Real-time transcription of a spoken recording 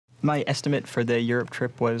My estimate for the Europe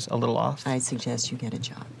trip was a little off. I suggest you get a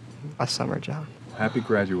job. A summer job. Happy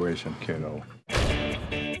graduation, kiddo.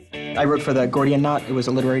 I wrote for the Gordian Knot. It was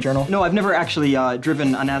a literary journal. No, I've never actually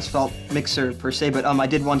driven an asphalt mixer per se, but I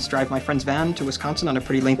did once drive my friend's van to Wisconsin on a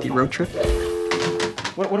pretty lengthy road trip.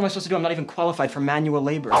 What am I supposed to do? I'm not even qualified for manual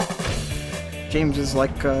labor. James is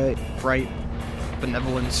like a bright,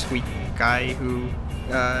 benevolent, sweet guy who,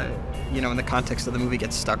 in the context of the movie,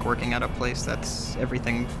 gets stuck working at a place that's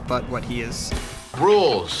everything but what he is.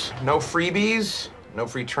 Rules: no freebies, no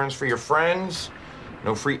free turns for your friends,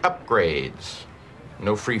 no free upgrades,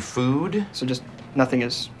 no free food. So just nothing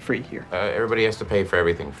is free here. Everybody has to pay for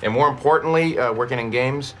everything. And more importantly, working in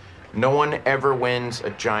games, no one ever wins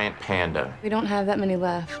a giant panda. We don't have that many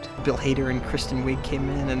left. Bill Hader and Kristen Wiig came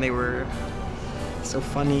in, and they were so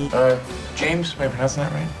funny. James, am I pronouncing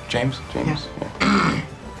that right? James? James? Yeah.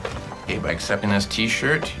 Okay, by accepting this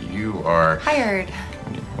t-shirt, you are... Hired.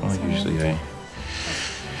 Well, usually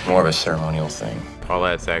more of a ceremonial thing.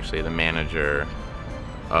 Paulette's actually the manager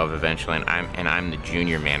of Adventureland, and I'm the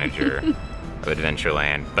junior manager of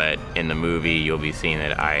Adventureland, but in the movie, you'll be seeing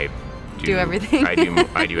that I do everything. I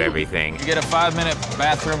do everything. You get a 5-minute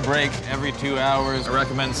bathroom break every 2 hours. I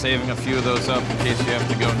recommend saving a few of those up in case you have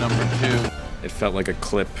to go number 2. It felt like a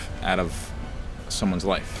clip out of someone's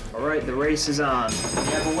life. All right, the race is on.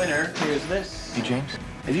 We have a winner. Here's this. Hey, James,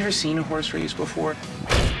 have you ever seen a horse race before?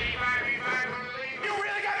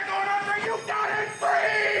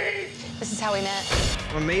 This is how we met.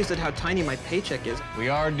 I'm amazed at how tiny my paycheck is. We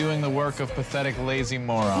are doing the work of pathetic, lazy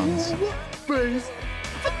morons. Praise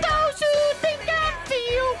for those who think I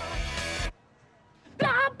feel.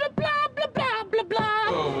 Blah, blah, blah, blah, blah, blah, blah.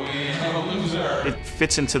 Oh, we have a loser. It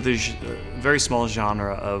fits into the very small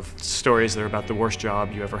genre of stories that are about the worst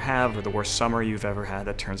job you ever have or the worst summer you've ever had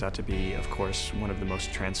that turns out to be, of course, one of the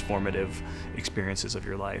most transformative experiences of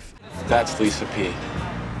your life. That's Lisa P.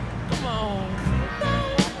 Come on.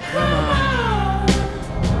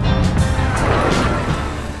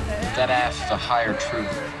 That asks a higher truth.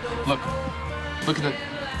 Look at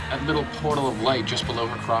that little portal of light just below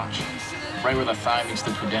her crotch. Right where the thigh meets the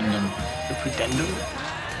pudendum. The pudendum?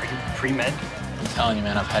 Are you pre-med? I'm telling you,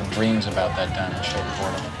 man, I've had dreams about that diamond-shaped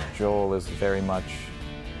portal. Joel is very much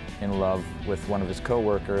in love with one of his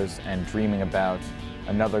co-workers and dreaming about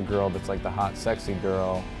another girl that's like the hot, sexy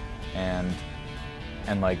girl, and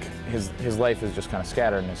like his life is just kind of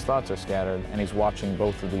scattered and his thoughts are scattered, and he's watching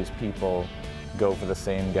both of these people go for the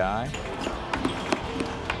same guy.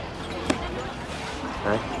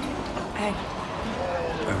 Hi. Hey.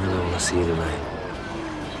 I really want to see you tonight.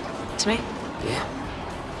 Tonight? Yeah.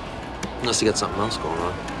 Unless you got something else going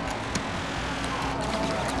on.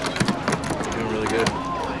 You're doing really good.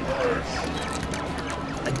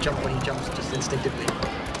 I jump when he jumps, just instinctively.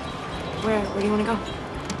 Where do you want to go?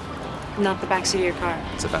 Not the backseat of your car.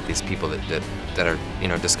 It's about these people that are,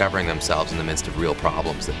 discovering themselves in the midst of real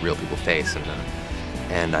problems that real people face,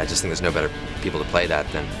 and I just think there's no better people to play that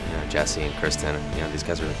than Jesse and Kristen. And, these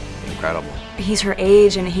guys are incredible. He's her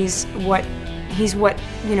age, and he's what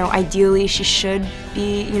ideally she should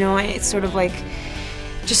be. It's sort of like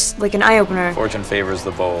just like an eye opener. Fortune favors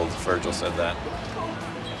the bold. Virgil said that.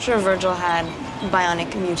 I'm sure Virgil had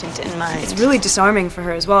bionic mutant in mind. It's really disarming for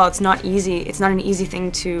her as well. It's not easy. It's not an easy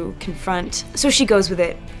thing to confront. So she goes with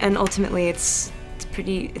it, and ultimately it's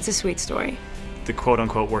a sweet story. The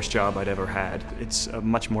quote-unquote worst job I'd ever had. It's a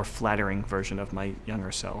much more flattering version of my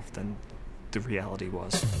younger self than the reality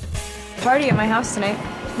was. Party at my house tonight.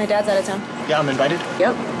 My dad's out of town. Yeah, I'm invited.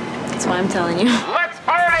 Yep. That's why I'm telling you. Let's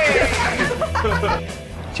party!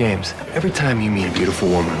 James, every time you meet a beautiful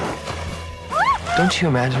woman, don't you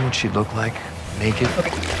imagine what she'd look like naked?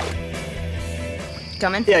 Okay.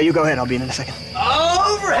 Coming? Yeah, you go ahead. I'll be in a second.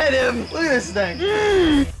 Oh, overhead him! Look at this thing.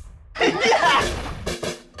 Yeah!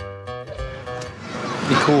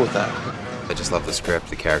 Be cool with that. I just love the script,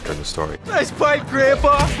 the character, and the story. Nice fight,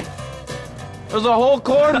 Grandpa! There's a whole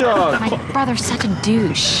corn dog! My brother's such a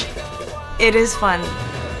douche. It is fun.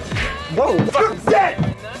 Whoa! Fuck that!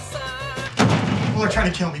 People are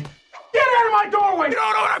trying to kill me. Get out of my doorway! You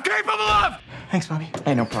don't know what I'm capable of! Thanks, Bobby.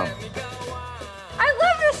 Hey, no problem. I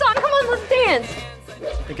love this song. Come on, let's dance.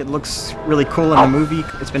 I think it looks really cool in the movie.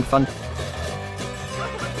 It's been fun.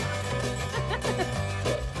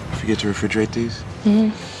 Forget to refrigerate these?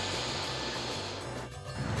 Mm-hmm.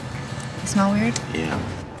 They smell weird? Yeah.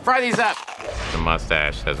 Fry these up! The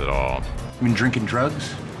mustache says it all. You been drinking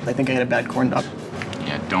drugs? I think I had a bad corn dog.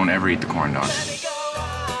 Yeah, don't ever eat the corn dog.